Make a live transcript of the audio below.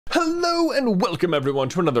Hello and welcome everyone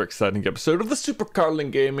to another exciting episode of the Super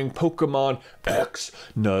Carlin Gaming Pokemon X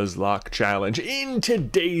Nuzlocke Challenge. In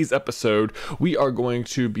today's episode, we are going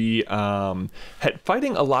to be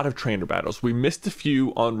fighting a lot of trainer battles. We missed a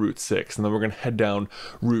few on Route 6, and then we're going to head down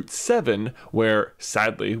Route 7, where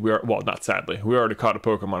sadly, we already caught a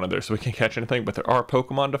Pokemon in there, so we can't catch anything, but there are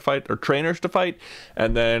Pokemon to fight, or trainers to fight,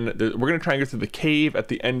 and then we're going to try and go through the cave at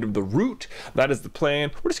the end of the route. That is the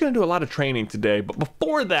plan. We're just going to do a lot of training today, but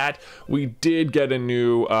before that, we did get a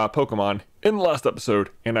new Pokemon in the last episode,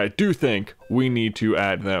 and I do think we need to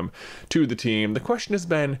add them to the team. The question has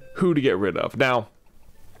been who to get rid of. Now,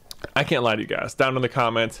 I can't lie to you guys, down in the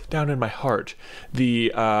comments, down in my heart,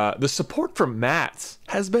 the support from Mats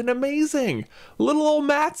has been amazing. Little old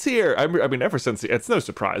Mats here. I mean, ever since it's no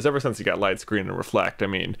surprise, ever since he got Light Screen and Reflect, I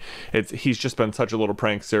mean, he's just been such a little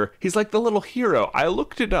prankster. He's like the little hero. I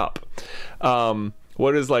looked it up.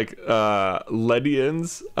 What is like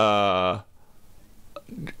Ledian's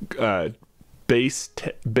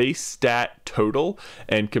base stat total,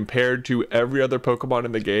 and compared to every other Pokemon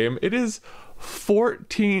in the game, it is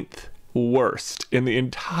 14th worst in the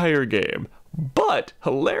entire game. But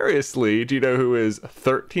hilariously, do you know who is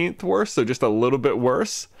 13th worst? So just a little bit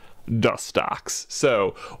worse? Dustox.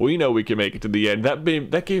 So we know we can make it to the end.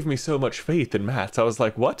 That gave me so much faith in Mats. I was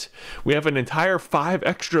like, what? We have an entire 5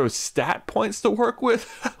 extra stat points to work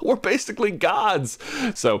with? We're basically gods.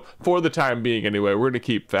 So for the time being anyway, we're gonna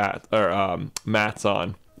keep Mats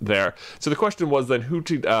on there. So the question was then who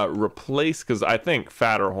to replace, because I think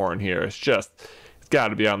Fatterhorn here is just, it's got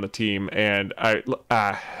to be on the team. And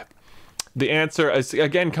the answer is,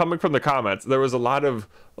 again, coming from the comments, there was a lack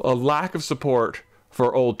of support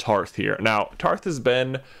for old Tarth here. Now, Tarth has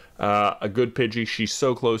been a good Pidgey. She's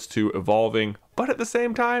so close to evolving, but at the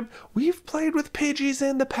same time, we've played with Pidgeys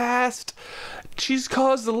in the past. She's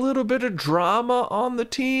caused a little bit of drama on the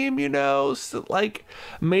team, you know, so like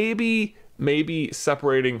maybe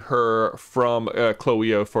separating her from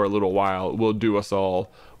Chloeo for a little while will do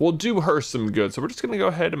her some good. So we're just gonna go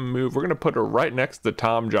ahead and move. We're gonna put her right next to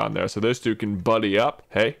Tom John there, so those two can buddy up.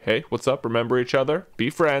 Hey, what's up? Remember each other, be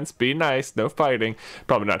friends, be nice, no fighting.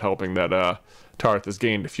 Probably not helping that Tarth has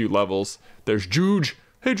gained a few levels. There's Juge.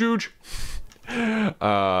 Hey, Juge.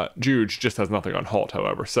 Juge just has nothing on Halt,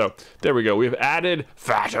 however. So there we go. We've added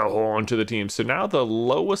Fatterhorn to the team. So now the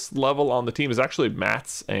lowest level on the team is actually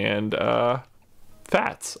Mats and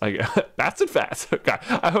Fats. Mats and Fats. Okay.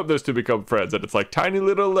 I hope those two become friends, and it's like tiny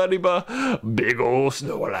little Ladybug, big old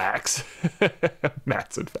Snorlax.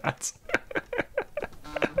 Mats and Fats.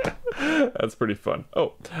 That's pretty fun.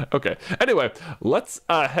 Oh, okay. Anyway, let's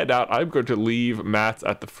head out. I'm going to leave Mats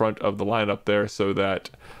at the front of the lineup there so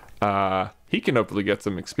that he can hopefully get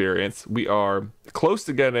some experience. We are close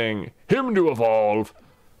to getting him to evolve,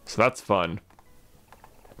 so that's fun.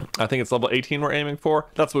 I think it's level 18 we're aiming for.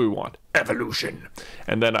 That's what we want. Evolution.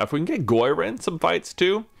 And then if we can get Goyrin some fights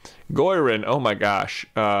too. Goyrin, oh my gosh.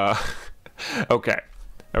 Okay,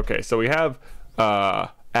 so we have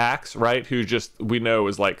Axe, right, who just, we know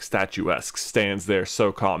is like statuesque, stands there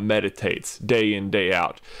so calm, meditates day in, day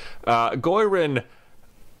out. Goyrin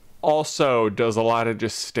also does a lot of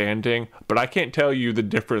just standing, but I can't tell you the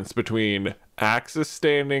difference between Axe's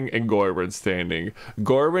standing and Goyrin's standing.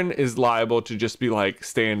 Goyrin is liable to just be like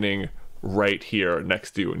standing right here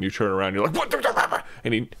next to you, and you turn around, you're like, what?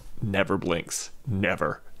 And he never blinks.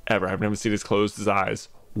 Never, ever. I've never seen his closed his eyes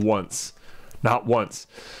once. Not once.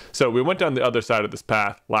 So we went down the other side of this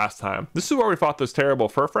path last time. This is where we fought those terrible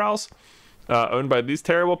Furfrows. Owned by these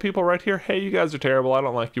terrible people right here. Hey, you guys are terrible. I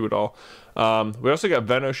don't like you at all. We also got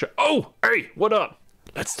Venosha. Oh, hey, what up?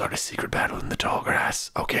 Let's start a secret battle in the tall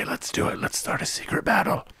grass. Okay, let's do it. Let's start a secret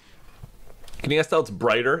battle. Can you guys tell it's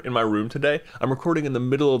brighter in my room today? I'm recording in the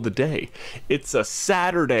middle of the day. It's a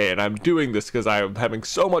Saturday, and I'm doing this because I'm having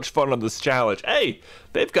so much fun on this challenge. Hey,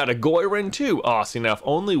 they've got a Goyrin too. Oh, see, now if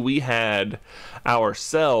only we had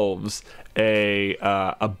ourselves a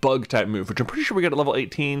bug type move, which I'm pretty sure we got at level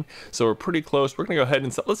 18, so we're pretty close. We're gonna go ahead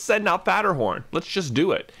and let's send out Fatterhorn. Let's just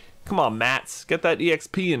do it. Come on, Mats, get that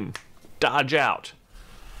EXP and dodge out.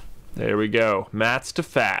 There we go. Mats to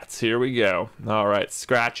Fats. Here we go. All right,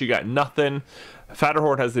 Scratch, you got nothing.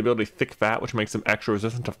 Fatterhorn has the ability Thick Fat, which makes him extra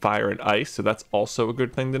resistant to fire and ice, so that's also a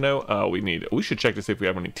good thing to know. We should check to see if we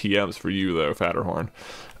have any TMs for you though, Fatterhorn.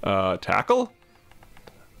 Tackle?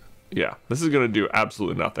 Yeah, this is gonna do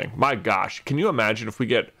absolutely nothing. My gosh, can you imagine if we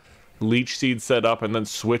get Leech Seed set up and then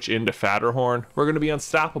switch into Fatterhorn? We're gonna be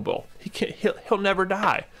unstoppable. He'll never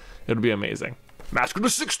die. It'll be amazing. Master to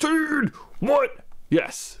 16! What?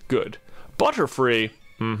 Yes, good. Butterfree.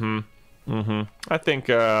 I think,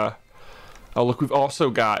 oh look, we've also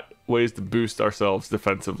got ways to boost ourselves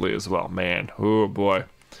defensively as well. Man, oh boy.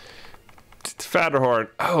 Fatterhorn.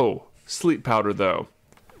 Oh, sleep powder though.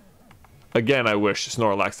 Again, I wish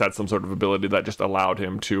Snorlax had some sort of ability that just allowed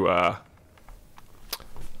him to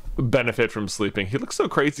benefit from sleeping. He looks so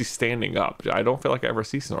crazy standing up. I don't feel like I ever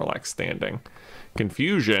see Snorlax standing.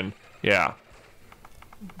 Confusion. Yeah.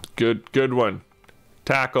 Good one.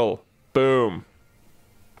 Tackle. Boom.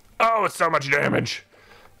 Oh, it's so much damage.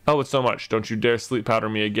 Oh, it's so much. Don't you dare sleep powder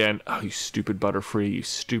me again. Oh, you stupid Butterfree. You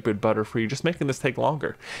stupid Butterfree. You're just making this take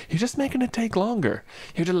longer. You're just making it take longer.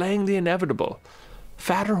 You're delaying the inevitable.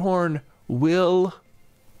 Fatterhorn will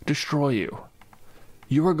destroy you.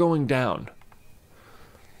 You are going down.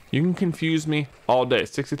 You can confuse me all day.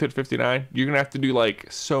 63 to 59. You're going to have to do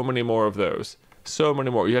like so many more of those. So many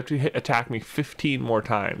more. You have to attack me 15 more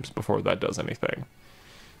times before that does anything.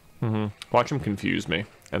 Watch him confuse me.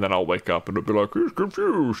 And then I'll wake up and it'll be like, he's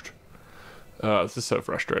confused. This is so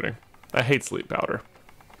frustrating. I hate sleep powder.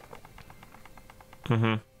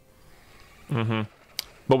 But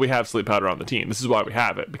we have sleep powder on the team. This is why we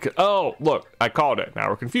have it. Because, oh, look, I called it. Now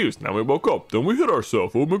we're confused. Now we woke up. Then we hit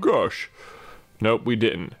ourselves. Oh my gosh. Nope, we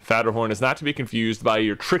didn't. Fatterhorn is not to be confused by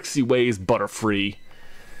your tricksy ways, Butterfree.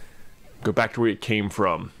 Go back to where it came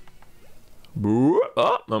from. Boo.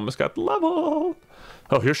 Oh, almost got the level.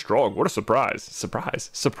 Oh, you're strong. What a surprise.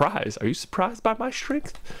 Surprise. Are you surprised by my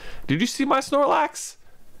strength? Did you see my Snorlax?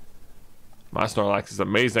 My Snorlax is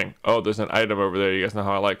amazing. Oh, there's an item over there. You guys know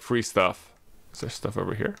how I like free stuff. Is there stuff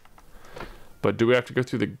over here? But do we have to go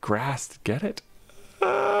through the grass to get it?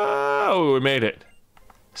 Oh, we made it.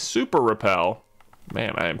 Super Repel.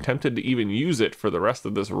 Man, I am tempted to even use it for the rest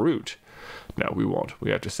of this route. No, we won't.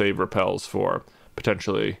 We have to save repels for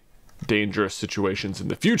potentially dangerous situations in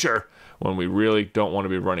the future when we really don't want to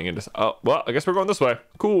be running into... Oh, well, I guess we're going this way.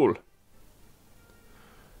 Cool.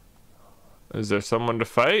 Is there someone to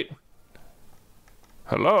fight?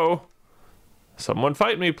 Hello? Someone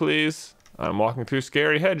fight me, please. I'm walking through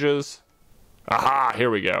scary hedges. Aha, here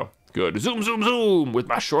we go. Good. Zoom, zoom, zoom. With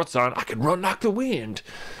my shorts on, I can run like the wind.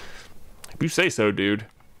 If you say so, dude.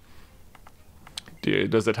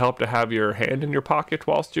 Does it help to have your hand in your pocket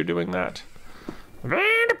whilst you're doing that?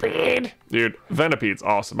 Venipede! Dude, Venipede's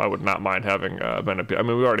awesome. I would not mind having Venipede. I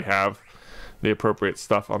mean, we already have the appropriate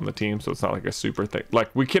stuff on the team, so it's not like a super thing.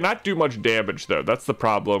 Like, we cannot do much damage, though. That's the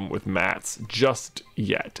problem with mats just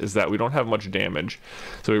yet, is that we don't have much damage.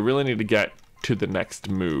 So we really need to get to the next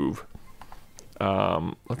move.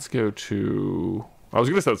 Let's go to... I was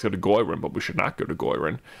going to say let's go to Goyron, but we should not go to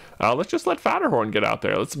Goyron. Let's just let Fatterhorn get out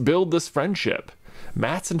there. Let's build this friendship.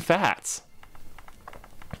 Mats and Fats.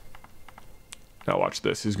 Now watch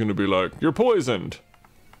this. He's going to be like, you're poisoned.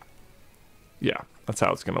 Yeah, that's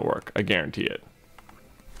how it's going to work. I guarantee it.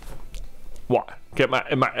 What?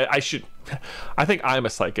 I think I'm a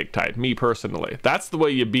psychic type, me personally. That's the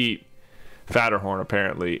way you beat Fatterhorn,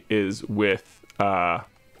 apparently, is with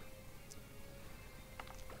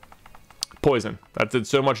poison. That did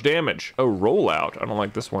so much damage. Oh, rollout. I don't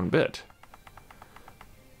like this one bit.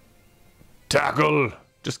 Tackle.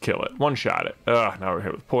 Just kill it. One shot it. Ugh, now we're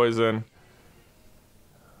hit with poison.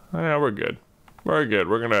 Yeah, we're good. We're good.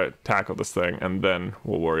 We're going to tackle this thing, and then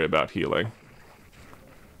we'll worry about healing.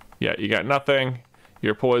 Yeah, you got nothing.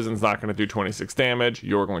 Your poison's not going to do 26 damage.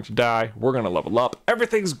 You're going to die. We're going to level up.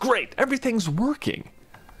 Everything's great. Everything's working.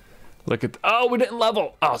 Look at... Oh, we didn't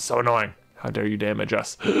level. Oh, so annoying. How dare you damage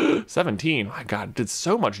us? 17. My God, it did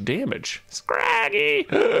so much damage. Scraggy.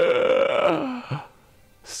 Oh,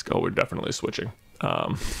 we're definitely switching.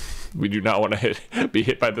 We do not want to be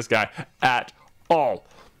hit by this guy at all.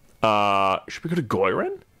 Should we go to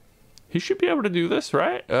Goyron? He should be able to do this,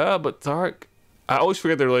 right? But Dark... I always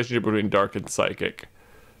forget the relationship between Dark and Psychic.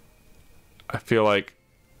 I feel like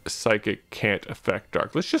Psychic can't affect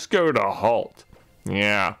Dark. Let's just go to Halt.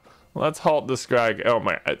 Yeah. Let's halt the Scraggy. Oh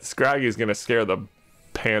my... Scraggy's gonna scare the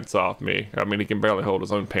pants off me. I mean, he can barely hold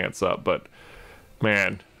his own pants up, but...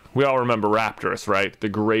 Man... We all remember Raptorus, right? The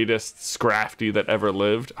greatest Scrafty that ever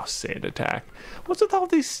lived. Oh, Sand Attack. What's with all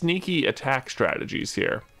these sneaky attack strategies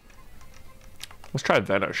here? Let's try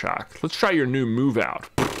Venoshock. Let's try your new move out.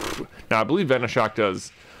 Now, I believe Venoshock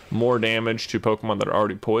does more damage to Pokemon that are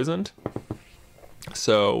already poisoned.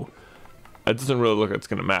 So, it doesn't really look like it's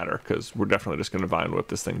going to matter, because we're definitely just going to Vine Whip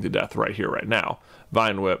this thing to death right here, right now.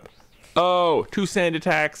 Vine Whip. Oh, 2 Sand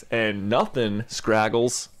Attacks and nothing,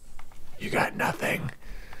 Scraggles. You got nothing.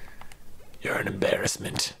 You're an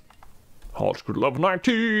embarrassment. Halt grew to level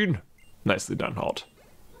 19. Nicely done, Halt.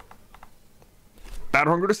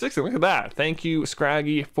 Battle Hunger to 60. Look at that. Thank you,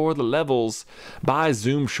 Scraggy, for the levels. Bye,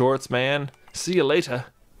 Zoom Shorts, man. See you later.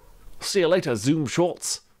 See you later, Zoom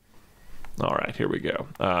Shorts. All right, here we go.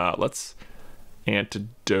 Let's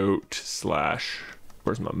antidote slash,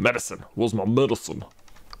 where's my medicine? Where's my medicine?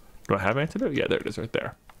 Do I have antidote? Yeah, there it is right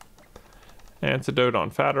there. Antidote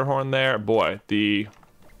on Fatterhorn there. Boy,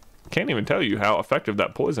 can't even tell you how effective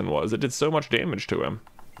that poison was. It did so much damage to him.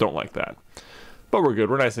 Don't like that. But we're good.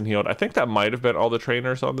 We're nice and healed. I think that might have been all the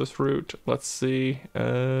trainers on this route. Let's see.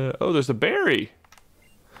 Oh, there's a berry.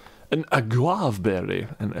 An aguava berry.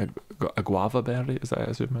 An aguava berry? Is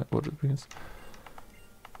that what it means?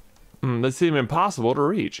 They seem impossible to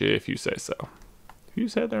reach, if you say so. If you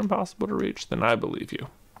say they're impossible to reach, then I believe you.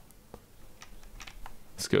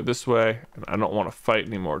 Let's go this way. And I don't want to fight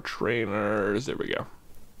any more trainers. There we go.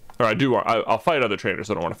 Or I do want, I'll fight other trainers.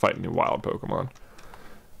 I don't want to fight any wild Pokemon.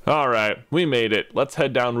 All right, we made it. Let's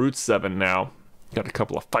head down Route 7 now. Got a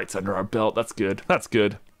couple of fights under our belt. That's good. That's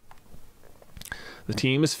good. The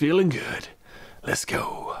team is feeling good. Let's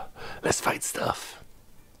go. Let's fight stuff.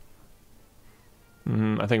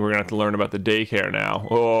 I think we're going to have to learn about the daycare now.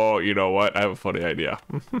 Oh, you know what? I have a funny idea.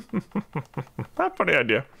 Not funny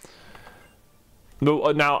idea.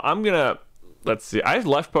 Now, I'm going to... Let's see. I've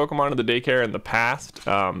left Pokemon in the daycare in the past.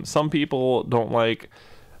 Some people don't like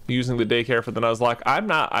using the daycare for the Nuzlocke. I'm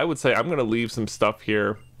not. I would say I'm going to leave some stuff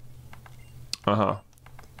here. Yeah.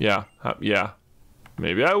 Yeah.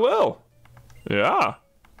 Maybe I will. Yeah.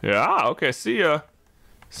 Yeah. Okay. See ya.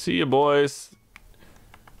 See ya, boys.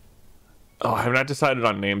 Oh, I have not decided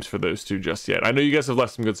on names for those two just yet. I know you guys have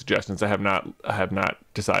left some good suggestions. I have not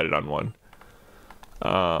decided on one.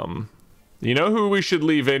 You know who we should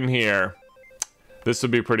leave in here? This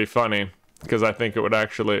would be pretty funny because I think it would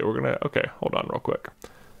actually, okay, hold on real quick.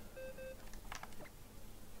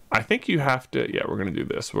 I think you have to, yeah, we're gonna do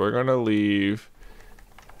this. We're gonna leave,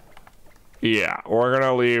 yeah, we're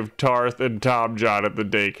gonna leave Tarth and Tom John at the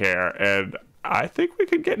daycare, and I think we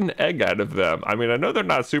could get an egg out of them. I mean, I know they're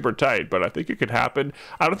not super tight, but I think it could happen.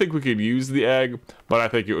 I don't think we could use the egg, but I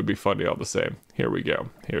think it would be funny all the same. Here we go.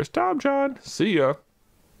 Here's Tom John. See ya.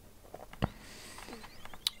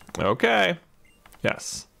 Okay.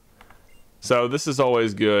 Yes. So this is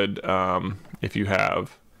always good if you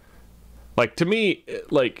have, like, to me,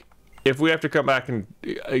 like, if we have to come back and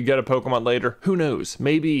get a Pokemon later, who knows?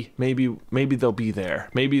 Maybe they'll be there.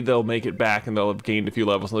 Maybe they'll make it back and they'll have gained a few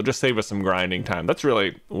levels and they'll just save us some grinding time. That's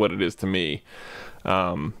really what it is to me.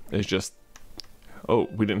 It's just, oh,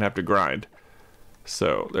 we didn't have to grind.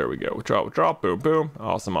 So there we go. Withdraw, boom, boom.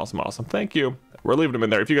 Awesome, awesome, awesome. Thank you. We're leaving them in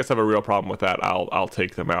there. If you guys have a real problem with that, I'll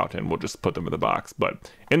take them out and we'll just put them in the box.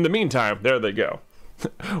 But in the meantime, there they go.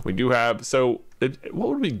 We do have, so what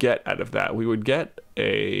would we get out of that? We would get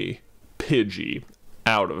a Pidgey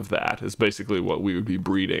out of that is basically what we would be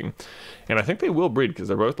breeding. And I think they will breed because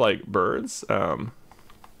they're both like birds. And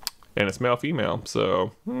it's male female.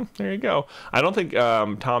 So there you go. I don't think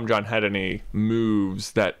Tom John had any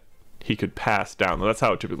moves that he could pass down. That's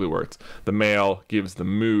how it typically works. The male gives the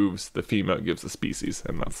moves, the female gives the species,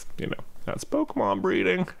 and that's, you know, that's Pokemon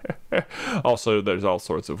breeding. Also, there's all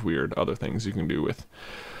sorts of weird other things you can do with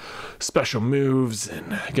special moves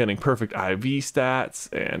and getting perfect IV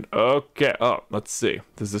stats. And okay, oh, let's see.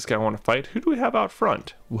 Does this guy want to fight? Who do we have out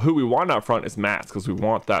front? Well, who we want out front is Mats, because we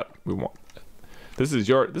want that. We want. This is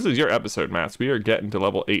your episode, Mats. We are getting to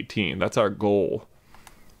level 18. That's our goal.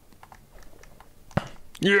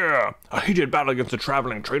 Yeah, a heated battle against a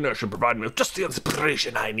traveling trainer should provide me with just the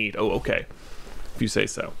inspiration I need. Oh, okay. If you say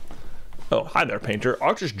so. Oh, hi there, Painter.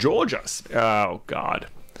 Archers Georgius. Oh, God.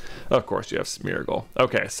 Of course you have Smeargle.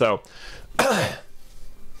 Okay, so... Oh,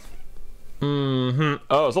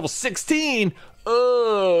 it's level 16!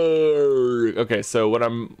 Oh! Okay, so what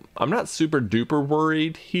I'm not super duper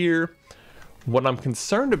worried here. What I'm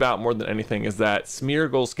concerned about more than anything is that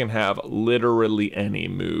Smeargles can have literally any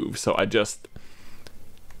move. So I just...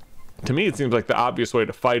 To me, it seems like the obvious way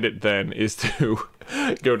to fight it then is to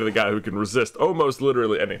go to the guy who can resist almost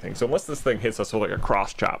literally anything. So unless this thing hits us with like a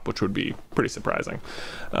cross chop, which would be pretty surprising.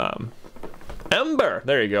 Ember!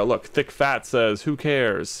 There you go. Look, Thick Fat says, who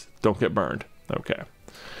cares? Don't get burned. Okay.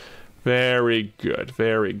 Very good.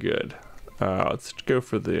 Very good. Let's go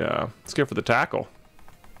for the tackle.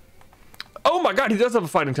 Oh my God, he does have a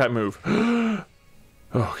fighting type move.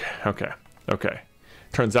 Okay.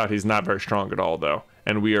 Turns out he's not very strong at all, though.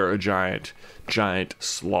 And we are a giant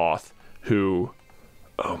sloth who,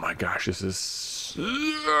 oh my gosh, this is,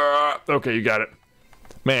 okay, you got it.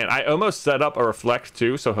 Man, I almost set up a reflect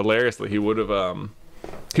too, so hilariously he would have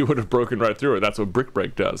broken right through it. That's what Brick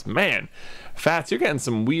Break does. Man, Fats, you're getting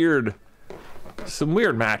some weird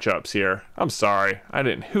matchups here. I'm sorry,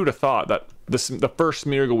 who'd have thought that the first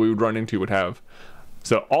Smeargle we would run into would have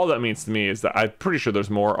So all that means to me is that I'm pretty sure there's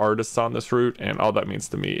more artists on this route, and all that means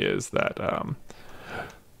to me is that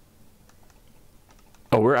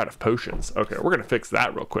oh, we're out of potions. Okay, we're gonna fix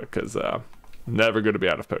that real quick, because never gonna be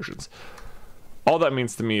out of potions. All that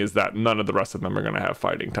means to me is that none of the rest of them are gonna have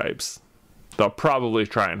fighting types. They'll probably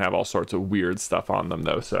try and have all sorts of weird stuff on them,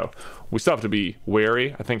 though, so we still have to be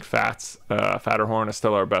wary. I think Fatterhorn is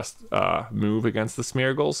still our best move against the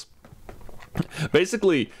Smeargles.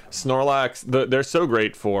 Basically, Snorlax, they're so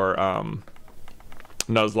great for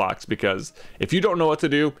Nuzlocke, because if you don't know what to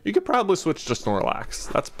do, you could probably switch to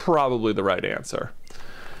Snorlax. That's probably the right answer.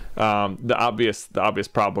 The obvious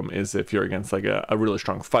problem is if you're against like a really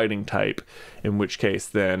strong fighting type, in which case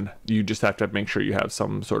then you just have to make sure you have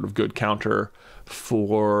some sort of good counter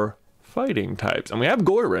for fighting types. And we have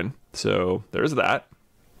Goyrin, so there's that.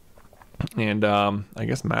 And I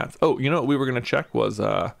guess math. Oh, you know what we were gonna check was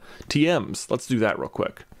TMs. Let's do that real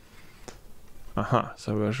quick. Oh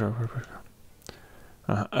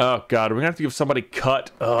god, we're gonna have to give somebody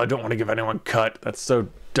cut. Oh, I don't want to give anyone cut. That's so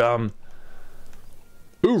dumb.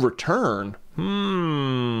 Ooh, return.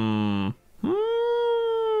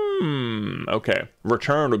 Okay,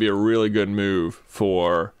 return would be a really good move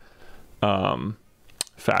for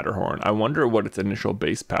Fatterhorn. I wonder what its initial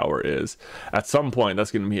base power is. At some point,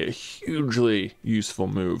 that's going to be a hugely useful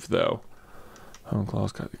move, though. Oh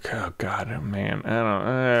god, man. I don't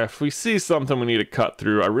know. If we see something we need to cut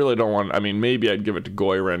through, I really don't want... I mean, maybe I'd give it to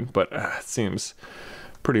Goyrin, but it seems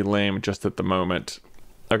pretty lame just at the moment.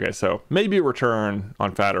 Okay, so maybe return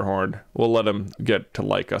on Fatterhorn. We'll let him get to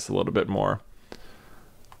like us a little bit more.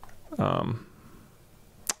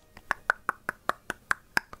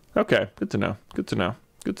 Okay, good to know. Good to know.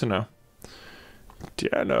 Good to know.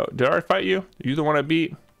 Yeah, no. Did I fight you? Are you the one I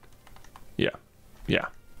beat? Yeah. Yeah.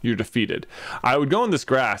 You're defeated. I would go in this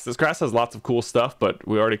grass. This grass has lots of cool stuff, but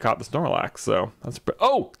we already caught the Snorlax, so that's...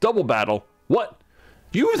 Oh! Double battle! What?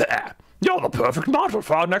 You there! You're the perfect model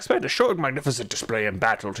for our next paint. To show a magnificent display in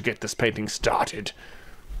battle to get this painting started.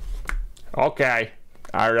 Okay.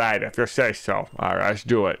 Alright, if you say so. Alright, let's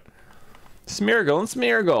do it. Smeargle and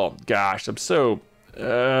Smeargle. Gosh, I'm so...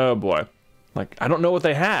 Oh, boy. Like, I don't know what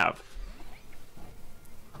they have.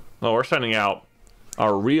 Oh, we're sending out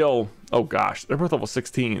our real... Oh, gosh. They're both level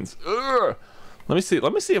 16s. Ugh. Let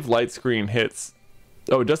me see if Light Screen hits...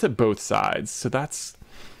 Oh, it does hit both sides. So that's...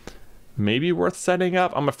 maybe worth setting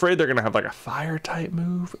up. I'm afraid they're gonna have like a fire type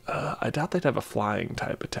move. I doubt they'd have a flying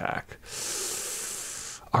type attack.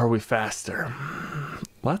 Are we faster?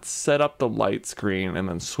 Let's set up the light screen and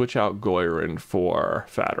then switch out Goyrin for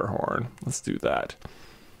Fatterhorn. Let's do that.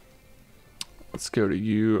 Let's go to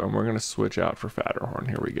you and we're gonna switch out for Fatterhorn.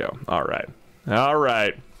 Here we go. All right. All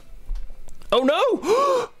right. Oh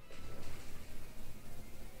no!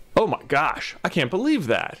 Oh my gosh, I can't believe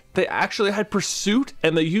that. They actually had Pursuit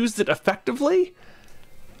and they used it effectively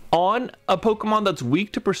on a Pokemon that's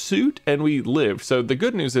weak to Pursuit, and we lived. So the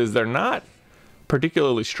good news is they're not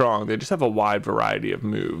particularly strong. They just have a wide variety of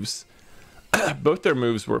moves. Both their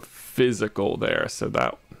moves were physical there, so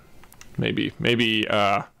that maybe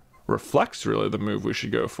reflects really the move we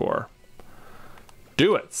should go for.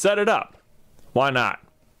 Do it. Set it up. Why not?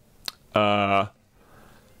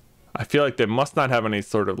 I feel like they must not have any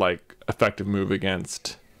sort of like effective move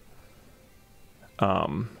against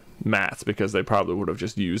mats, because they probably would have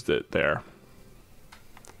just used it there.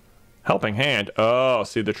 Helping Hand. Oh,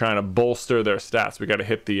 see, they're trying to bolster their stats. We got to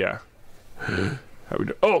hit the how we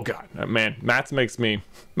do? Oh god, man, Mats makes me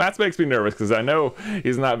nervous because I know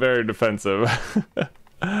he's not very defensive.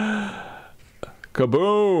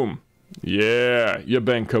 Kaboom. Yeah, you've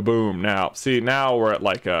been kaboom. Now see, now we're at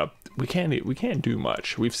like a... we can't do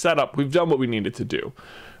much. We've done what we needed to do.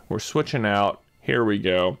 We're switching out. Here we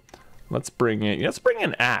go. Let's bring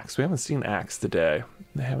in Axe. We haven't seen Axe today.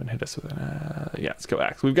 They haven't hit us with an yeah, let's go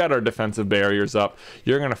Axe. We've got our defensive barriers up.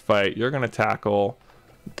 You're gonna fight. You're gonna tackle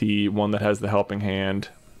the one that has the helping hand.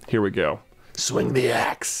 Here we go. Swing the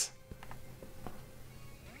axe.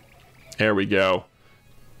 There we go.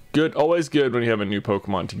 Good. Always good when you have a new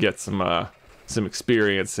Pokemon to get some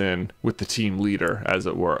experience in with the team leader, as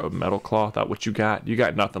it were. A Metal Claw. That what you got? You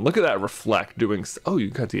got nothing. Look at that reflect doing... oh, you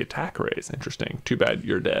got the attack raise. Interesting. Too bad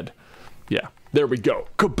you're dead. Yeah. There we go.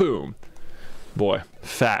 Kaboom. Boy,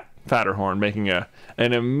 Fatterhorn making an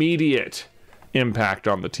immediate impact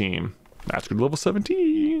on the team. That's good. Level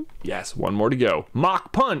 17. Yes. One more to go.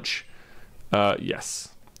 Mach Punch.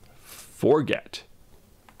 Yes. Forget.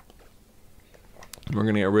 We're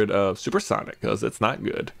gonna get rid of Supersonic because it's not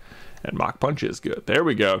good. And Mach Punch is good. There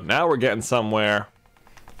we go. Now we're getting somewhere.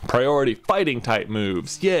 Priority fighting type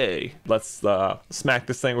moves. Yay. Let's smack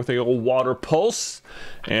this thing with the old water pulse.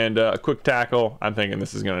 And a quick tackle. I'm thinking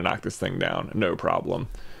this is going to knock this thing down. No problem.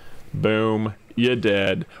 Boom. You're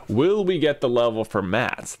dead. Will we get the level for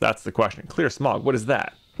mats? That's the question. Clear smog. What is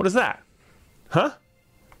that? What is that? Huh?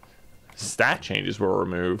 Stat changes were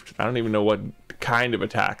removed. I don't even know what kind of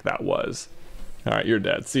attack that was. Alright, you're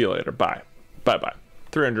dead. See you later. Bye. Bye-bye.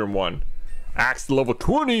 301. Axe to level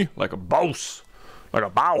 20. Like a boss. Like a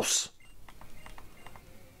boss.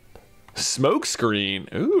 Smoke screen.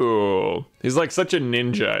 Ooh. He's like such a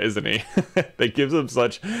ninja, isn't he? That gives him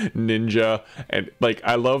such ninja. And like,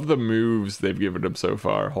 I love the moves they've given him so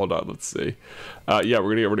far. Hold on, let's see. Yeah,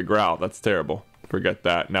 we're gonna get rid of growl. That's terrible. Forget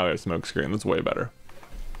that. Now we have smoke screen. That's way better.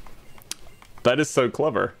 That is so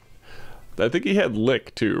clever. I think he had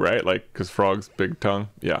lick too, right? Like, because frog's big tongue.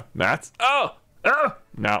 Yeah. Mats. Oh! Oh!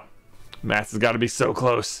 No. Mats has got to be so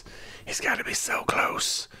close. He's got to be so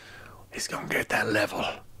close. He's gonna get that level.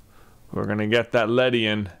 We're gonna get that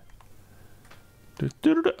Ledian.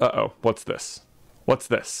 Uh-oh. What's this? What's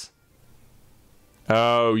this?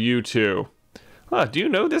 Oh, you two. Do you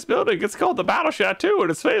know this building? It's called the Battle Chateau,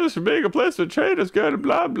 and it's famous for being a place where traders go to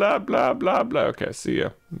blah, blah, blah, blah, blah. Okay, see ya.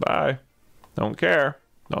 Bye. Don't care.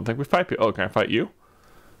 Don't think we fight people. Oh, can I fight you?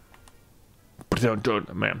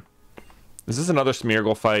 Man. Is this another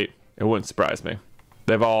Smeargle fight? It wouldn't surprise me.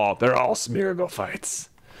 They're all Smeargle fights.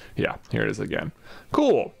 Yeah, here it is again.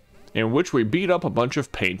 Cool. In which we beat up a bunch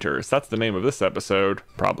of painters. That's the name of this episode.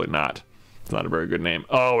 Probably not. It's not a very good name.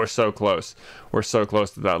 Oh, we're so close. We're so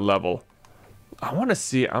close to that level. I want to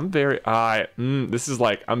see. I'm very. This is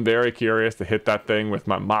like. I'm very curious to hit that thing with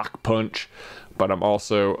my Mach Punch, but I'm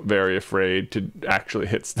also very afraid to actually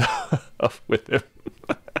hit stuff with him.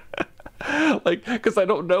 Like, because I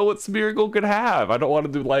don't know what Smeargle could have. I don't want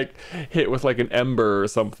to do like hit with like an Ember or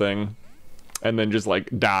something, and then just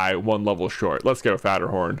like die one level short. Let's go,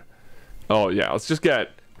 Fatterhorn. Oh yeah, let's just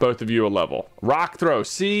get both of you a level. Rock throw.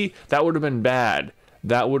 See, that would have been bad.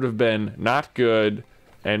 That would have been not good.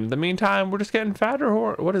 And in the meantime, we're just getting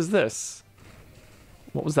Fatterhorn. What is this?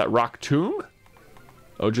 What was that? Rock Tomb?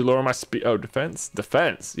 Oh, did you lower my speed? Oh, defense?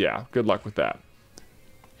 Defense. Yeah, good luck with that.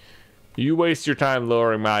 You waste your time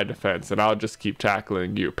lowering my defense, and I'll just keep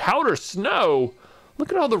tackling you. Powder Snow?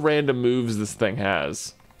 Look at all the random moves this thing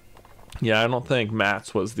has. Yeah, I don't think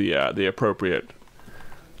Mats was the appropriate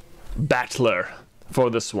battler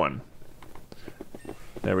for this one.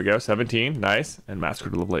 There we go, 17, nice. And Mats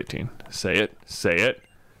grew to level 18. Say it, say it.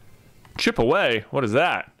 Chip away, what is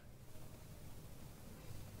that?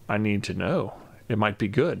 I need to know. It might be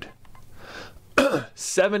good.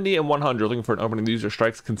 70 and 100, looking for an opening. The user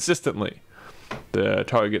strikes consistently. The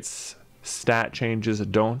target's stat changes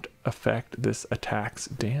don't affect this attack's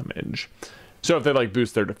damage. So if they like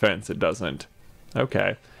boost their defense, it doesn't.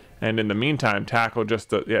 Okay. And in the meantime, tackle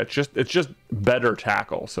just yeah, it's just better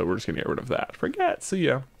tackle. So we're just gonna get rid of that. Forget. See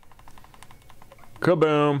ya.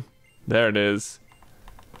 Kaboom. There it is.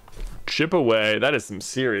 Chip away. That is some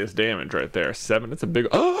serious damage right there. 7. It's a big.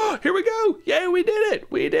 Oh, here we go. Yay, we did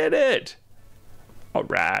it. We did it. All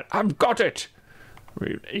right, I've got it.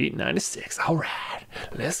 We're 896. All right,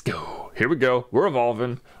 let's go. Here we go. We're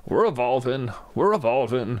evolving. We're evolving. We're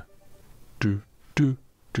evolving. Do do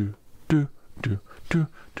do do do do do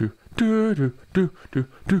do do do do do do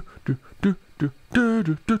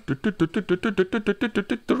do do do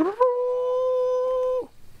do do.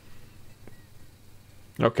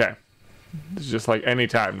 Okay. It's just like any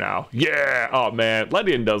time now. Yeah. Oh man,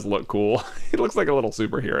 Ledian does look cool. He looks like a little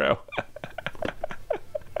superhero.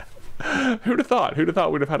 Who'd have thought? Who'd have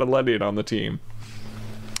thought we'd have had a Ledian on the team?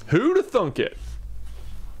 Who'd have thunk it?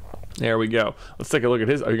 There we go. Let's take a look at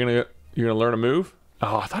his. Are you gonna learn a move?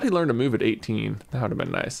 Oh, I thought he learned a move at 18. That would have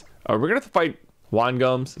been nice. We're gonna have to fight Wine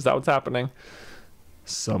Gums. Is that what's happening?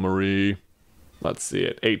 Summary. Let's see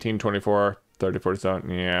it. 18, 24, 30, 47.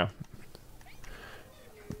 Yeah.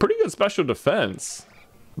 Pretty good special defense.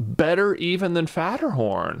 Better even than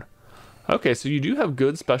Fatterhorn. Okay, so you do have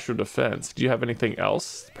good special defense. Do you have anything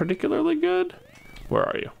else particularly good? Where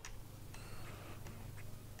are you?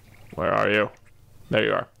 Where are you? There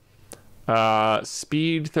you are.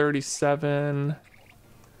 Speed 37.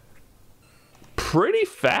 Pretty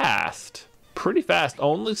fast. Pretty fast.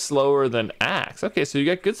 Only slower than Axe. Okay, so you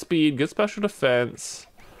got good speed, good special defense.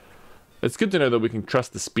 It's good to know that we can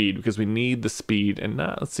trust the speed because we need the speed. And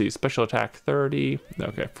let's see, special attack 30.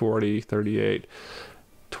 Okay, 40, 38.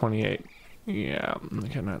 28. Yeah,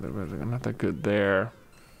 okay, not that good there.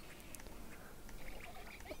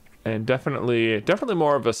 And definitely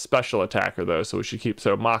more of a special attacker though, so we should keep.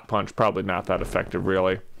 So Mach Punch probably not that effective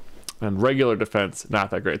really. And regular defense, not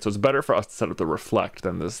that great. So it's better for us to set up the reflect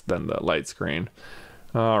than the light screen.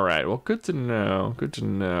 All right, well, good to know. Good to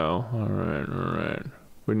know. All right.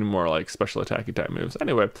 We need more like special attacky type moves.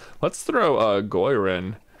 Anyway, let's throw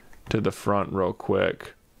Goyrin to the front real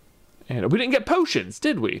quick. And we didn't get potions,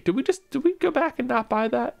 did we? Did we go back and not buy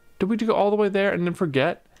that? Did we go all the way there and then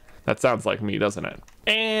forget? That sounds like me, doesn't it?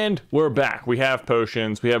 And we're back. We have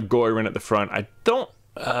potions. We have Goyrin at the front. I don't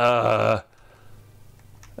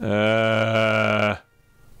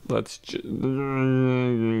let's just here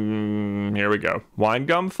we go. Wine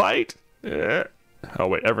gum fight? Oh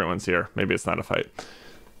wait, everyone's here. Maybe it's not a fight.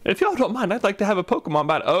 If y'all don't mind, I'd like to have a Pokemon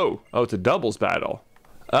battle. Oh, it's a doubles battle.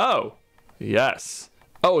 Oh, yes.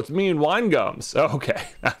 Oh, it's me and Wine Gums. Oh, okay.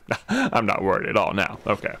 I'm not worried at all now.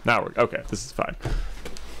 Okay, now we're okay. This is fine.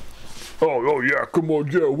 Oh yeah, come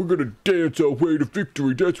on, yeah, we're gonna dance our way to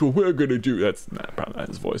victory. That's what we're gonna do. That's not probably not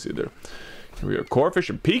his voice either. Here we go.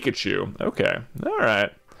 Corphish and Pikachu. Okay, all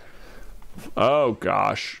right. Oh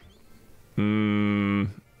gosh. I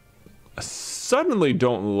suddenly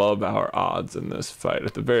don't love our odds in this fight.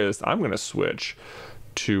 At the very least, I'm gonna switch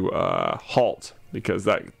to Halt, because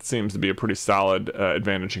that seems to be a pretty solid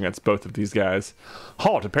advantage against both of these guys.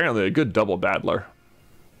 Halt, apparently a good double battler.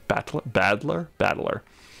 Battler.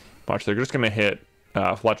 Watch, they're just going to hit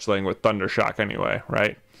Fletchling with Thunder Shock anyway,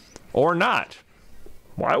 right? Or not.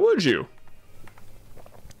 Why would you?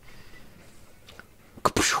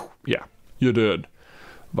 Yeah, you did.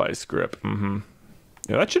 Vice Grip. Yeah,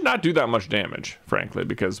 that should not do that much damage, frankly,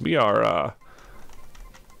 because we are,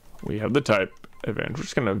 we have the type advantage. We're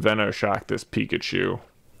just going to Venoshock this Pikachu,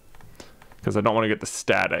 because I don't want to get the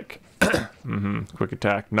static. Quick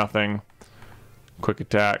attack, nothing. Quick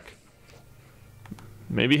attack.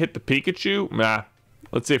 Maybe hit the Pikachu? Nah.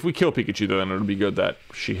 Let's see, if we kill Pikachu, then it'll be good that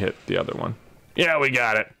she hit the other one. Yeah, we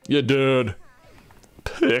got it. You did.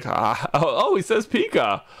 Pika. Oh, he says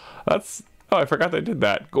Pika. That's... Oh, I forgot they did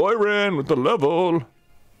that. Goyrin with the level.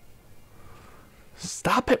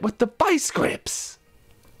 Stop it with the Vice Grips.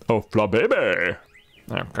 Oh, Flababy.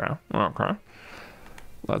 Okay.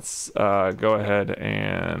 Let's go ahead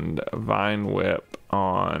and Vine Whip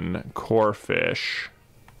on Corphish.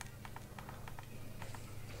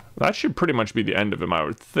 That should pretty much be the end of him, I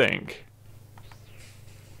would think.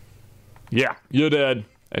 Yeah, you did.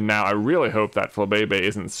 And now I really hope that Flabebe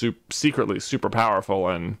isn't secretly super powerful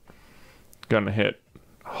and gonna hit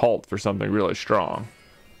Halt for something really strong.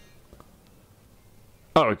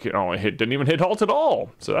 Oh, it can only didn't even hit Halt at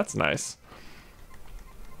all. So that's nice.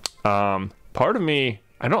 Part of me,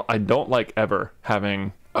 I don't like ever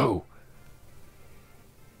having,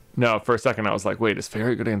 no, for a second I was like, wait, is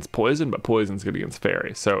Fairy good against Poison? But Poison's good against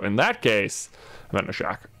Fairy. So in that case, I'm in a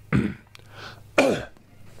shock.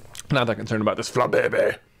 Not that concerned about this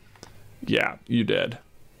Flabebe. Yeah, you did.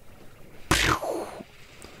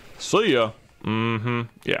 See ya.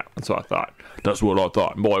 Yeah, that's what I thought. That's what I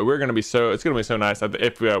thought. Boy, it's gonna be so nice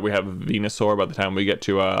if we have Venusaur by the time we get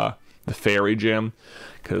to the Fairy Gym,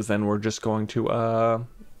 because then we're just going to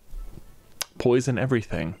poison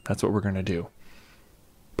everything. That's what we're gonna do.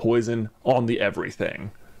 Poison on the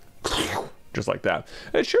everything. Just like that.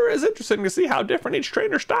 It sure is interesting to see how different each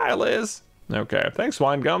trainer style is. Okay, thanks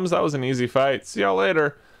Wine Gums. That was an easy fight. See y'all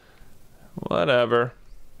later. Whatever.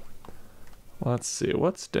 Let's see,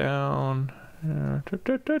 what's down? Oh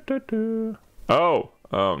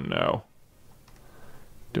no.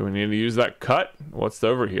 Do we need to use that cut? What's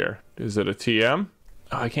over here? Is it a TM?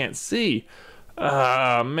 Oh, I can't see.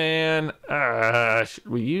 Man. Should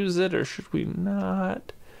we use it or should we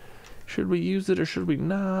not? Should we use it or should we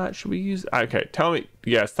not? Should we use... Okay, tell me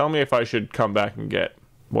if I should come back and get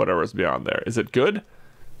whatever's beyond there. Is it good?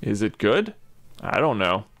 Is it good? I don't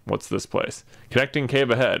know. What's this place? Connecting cave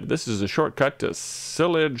ahead. This is a shortcut to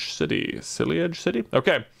Silage City.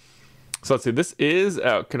 Okay. So let's see. This is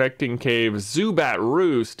Connecting Cave Zubat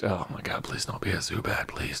Roost. Oh my god, please don't be a Zubat.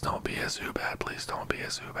 Please don't be a Zubat. Please don't be a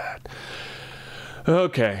Zubat.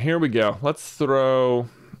 Okay, here we go. Let's throw...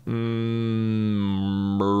 I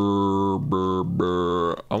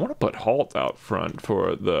want to put Halt out front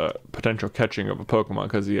for the potential catching of a Pokemon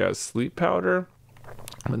because he has Sleep Powder.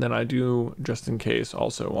 And then I do, just in case,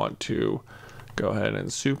 also want to go ahead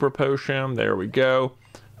and Super Potion. There we go.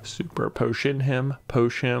 Super Potion him.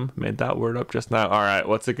 Made that word up just now. All right,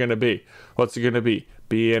 what's it going to be? What's it going to be?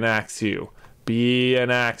 Be an Axew. Be an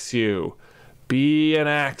Axew. Be an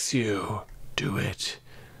Axew. Do it.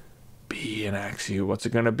 Be an Axew. What's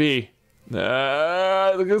it going to be?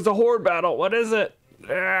 It's a horde battle. What is it?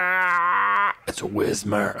 It's a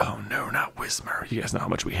Whismur. Oh no, not Whismur. You guys know how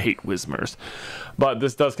much we hate Whismurs. But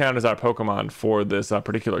this does count as our Pokemon for this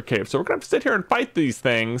particular cave. So we're going to have to sit here and fight these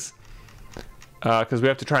things. because we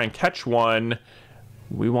have to try and catch one.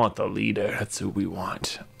 We want the leader. That's who we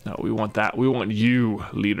want. No, we want that. We want you,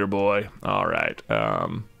 leader boy. All right.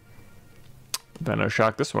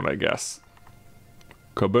 Venoshock this one, I guess.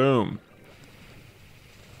 Kaboom.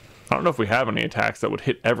 I don't know if we have any attacks that would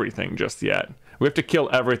hit everything just yet. We have to kill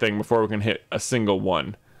everything before we can hit a single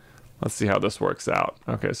one. Let's see how this works out.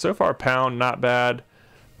 Okay, so far pound, not bad.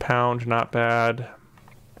 Pound, not bad.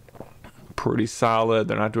 Pretty solid.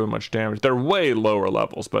 They're not doing much damage. They're way lower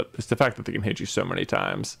levels, but it's the fact that they can hit you so many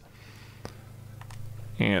times.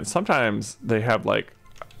 And sometimes they have like,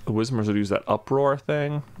 the Whismers would use that uproar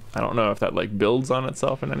thing. I don't know if that like builds on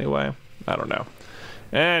itself in any way. I don't know.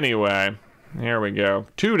 Anyway, here we go.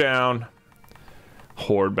 2 down.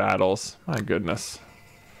 Horde battles. My goodness.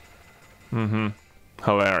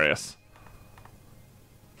 Hilarious.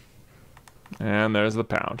 And there's the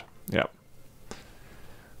pound. Yep.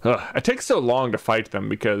 Ugh, it takes so long to fight them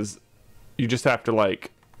because you just have to like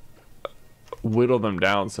whittle them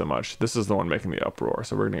down so much. This is the one making the uproar,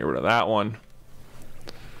 so we're gonna get rid of that one.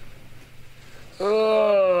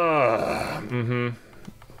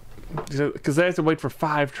 Because they have to wait for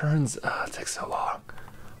 5 turns. It takes so long.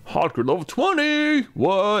 Hardcore level 20.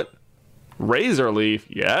 What? Razor Leaf.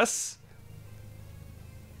 Yes.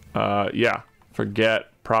 Yeah. Forget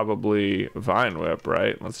probably Vine Whip,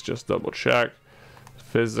 right? Let's just double check.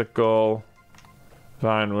 Physical,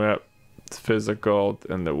 Vine Whip, physical,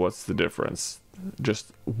 and what's the difference?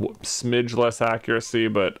 Just smidge less accuracy,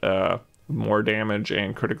 but more damage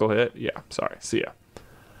and critical hit. Yeah, sorry. See ya.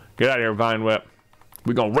 Get out of here, Vine Whip.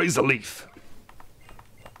 We're gonna raise a leaf.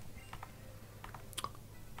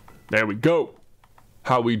 There we go.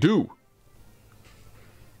 How we do?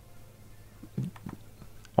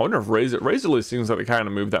 I wonder if Razor Leaf seems like the kind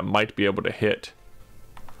of move that might be able to hit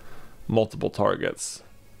multiple targets.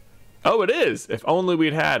 Oh, it is! If only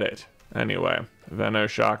we'd had it. Anyway,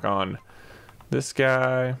 Venoshock on this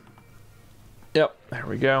guy. Yep, there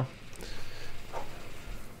we go.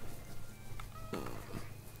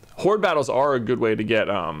 Horde battles are a good way to get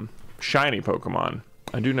shiny Pokemon.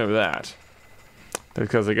 I do know that.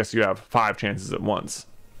 Because I guess you have 5 chances at once.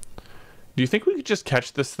 Do you think we could just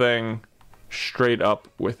catch this thing straight up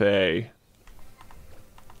with a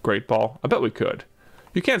Great Ball? I bet we could.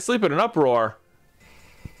 You can't sleep in an uproar.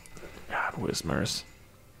 God, Whismers.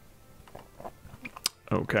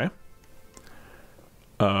 Okay.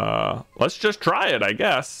 Let's just try it, I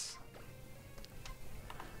guess.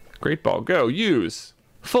 Great Ball, go. Use.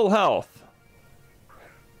 Full health.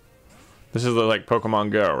 This is the, like,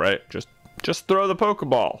 Pokemon Go, right? Just throw the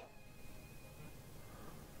Pokeball.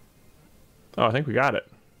 Oh, I think we got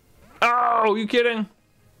it. Oh, you kidding?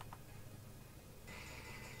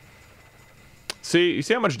 See, you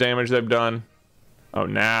see how much damage they've done? Oh,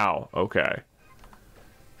 now. Okay.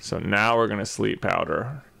 So now we're going to sleep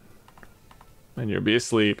powder. And you'll be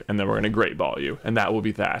asleep, and then we're going to Great Ball you. And that will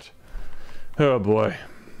be that. Oh, boy.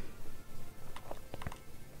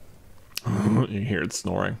 You hear it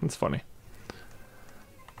snoring. It's funny.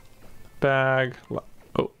 Bag.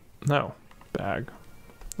 Oh, no. Bag.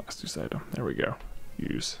 Last use item. There we go.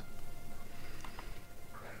 Use.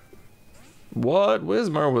 What?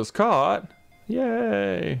 Whismer was caught.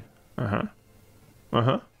 Yay. Uh-huh.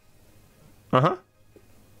 Uh-huh. Uh-huh.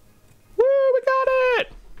 Woo, we got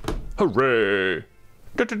it! Hooray!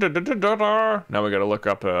 Now we gotta look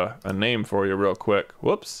up a name for you real quick.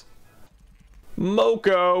 Whoops.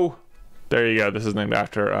 Moko. There you go. This is named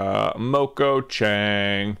after Moko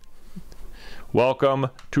Chang. Welcome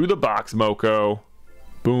to the box, Moko.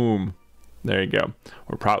 Boom. There you go.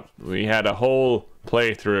 We had a whole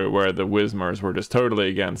playthrough where the Whismers were just totally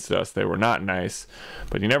against us. They were not nice,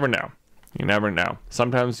 but you never know. You never know.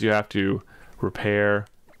 Sometimes you have to repair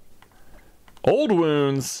old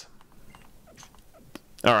wounds.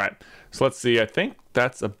 All right. So let's see. I think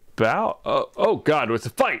that's about... Oh, God. It's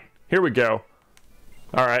a fight. Here we go.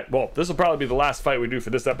 All right. Well, this will probably be the last fight we do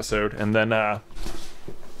for this episode. And then... yeah,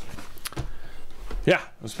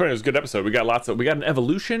 it was a good episode. We got an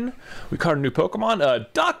evolution. We caught a new Pokemon.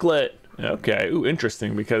 Ducklet. Okay. Ooh,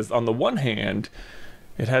 interesting. Because on the one hand,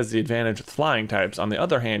 it has the advantage of flying types. On the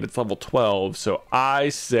other hand, it's level 12. So I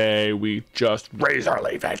say we just Razor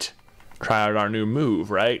Leaf it. Try out our new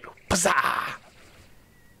move, right? Huzzah!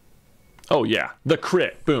 Oh yeah, the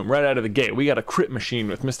crit. Boom, right out of the gate. We got a crit machine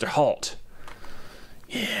with Mr. Halt.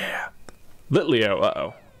 Yeah. Litleo.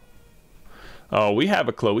 Uh-oh. Oh, we have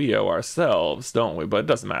a Cloeo ourselves, don't we? But it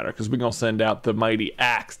doesn't matter, because we're going to send out the mighty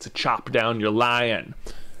axe to chop down your lion.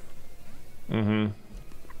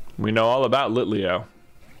 We know all about Litleo.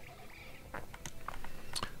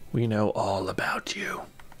 We know all about you.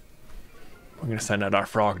 We're going to send out our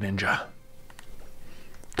frog ninja.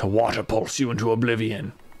 to water pulse you into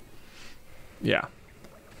oblivion. Yeah.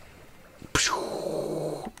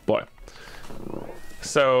 Boy.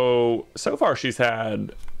 So far she's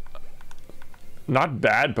had not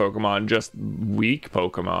bad Pokemon, just weak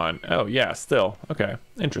Pokemon. Oh yeah, still. Okay,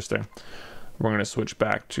 interesting. We're going to switch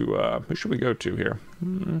back to, who should we go to here?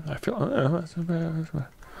 I feel, so we're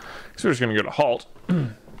just going to go to Halt.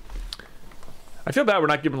 I feel bad we're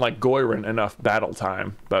not giving, like, Goyrin enough battle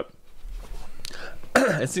time, but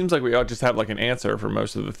it seems like we ought to just have, like, an answer for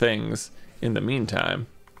most of the things in the meantime.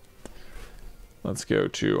 Let's go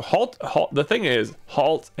to Halt. The thing is,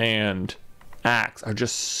 Halt and Axe are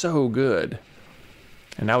just so good.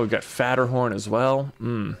 And now we've got Fatterhorn as well.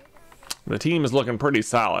 The team is looking pretty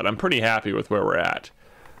solid. I'm pretty happy with where we're at.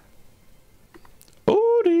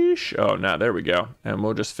 Oddish. Oh, now there we go. And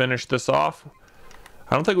we'll just finish this off.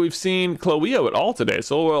 I don't think we've seen Cloeo at all today,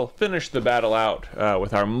 so we'll finish the battle out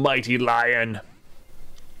with our mighty lion.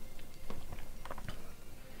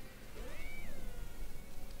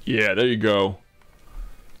 Yeah, there you go.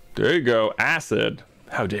 There you go. Acid.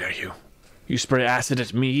 How dare you? You spray acid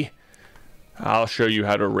at me? I'll show you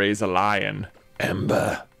how to raise a lion.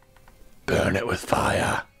 Ember. Burn it with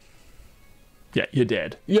fire. Yeah, you're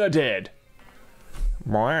dead. You're dead.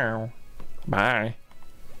 Wow. Bye.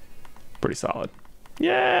 Pretty solid.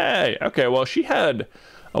 Yay! Okay, well, she had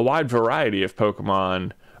a wide variety of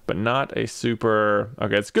Pokemon, but not a super...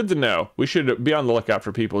 Okay, it's good to know. We should be on the lookout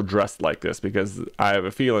for people dressed like this, because I have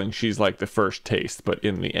a feeling she's like the first taste, but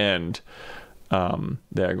in the end,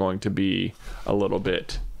 they're going to be a little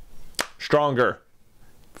bit stronger.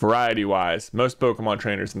 Variety-wise, most Pokemon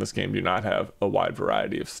trainers in this game do not have a wide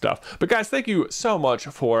variety of stuff. But guys, thank you so much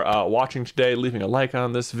for watching today, leaving a like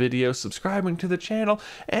on this video, subscribing to the channel,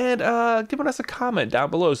 and giving us a comment down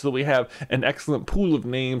below so that we have an excellent pool of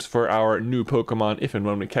names for our new Pokemon if and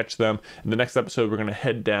when we catch them. In the next episode, we're going to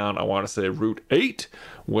head down, I want to say, Route 8,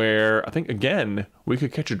 where I think, again, we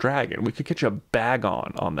could catch a dragon. We could catch a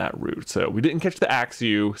Bagon on that route. So we didn't catch the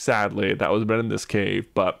Axew, sadly. That was been in this cave,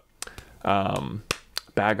 but...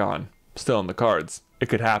 Bagon still in the cards. It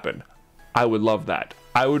could happen. I would love that.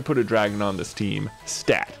 I would put a dragon on this team.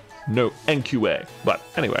 Stat. No NQA. But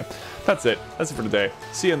anyway, that's it. That's it for today.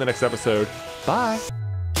 See you in the next episode. Bye.